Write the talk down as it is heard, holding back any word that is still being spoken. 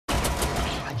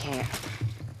can't.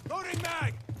 Loading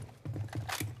mag.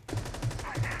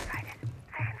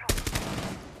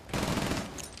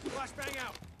 Flashbang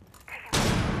out.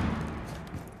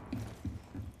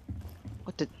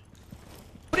 What the?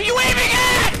 What are you aiming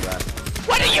at?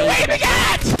 What are you aiming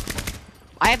at?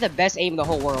 I have the best aim in the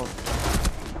whole world.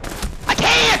 I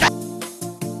can't!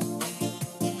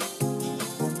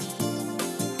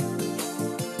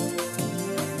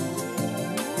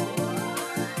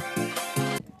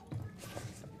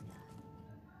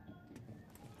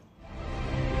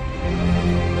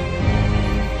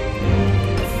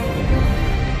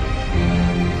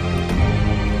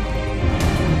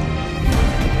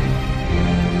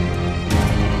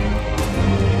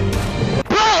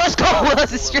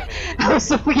 I was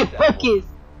so freaking focused.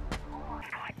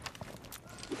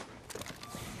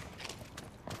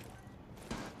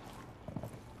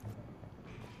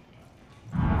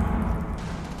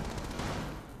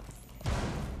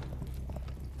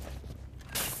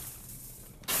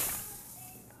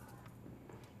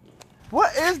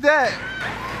 What is that?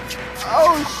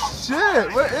 Oh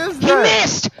shit! What is that? He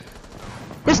missed.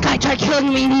 This guy tried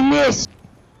killing me and he missed.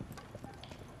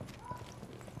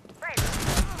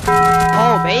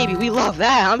 Oh baby, we love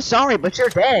that. I'm sorry, but you're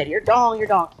dead. You're dong. You're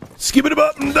dong. Skip it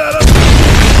up and down.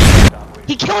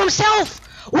 He killed himself.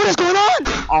 What is going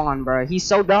on? Bro. He's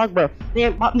so dark, bro.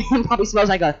 Man probably smells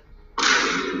like a.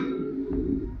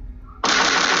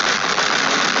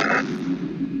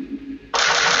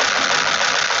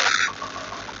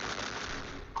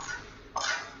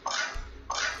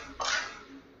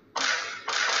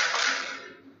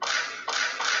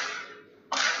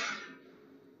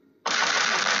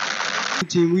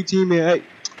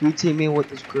 We teaming with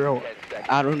this girl.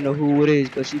 I don't know who it is,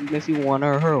 but she makes me want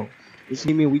her. We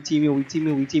teaming.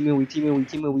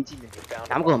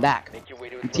 I'm going back.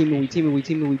 We teaming.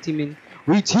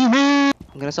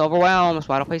 I'm gonna so overwhelmed. That's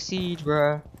why I don't play Siege,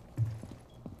 bruh.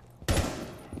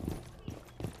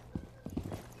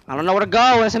 I don't know where to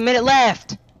go. There's a minute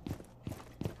left.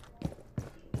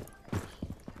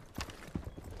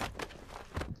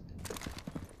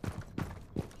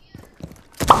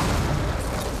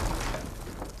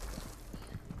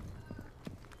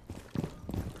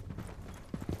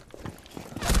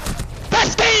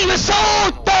 This game is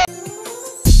so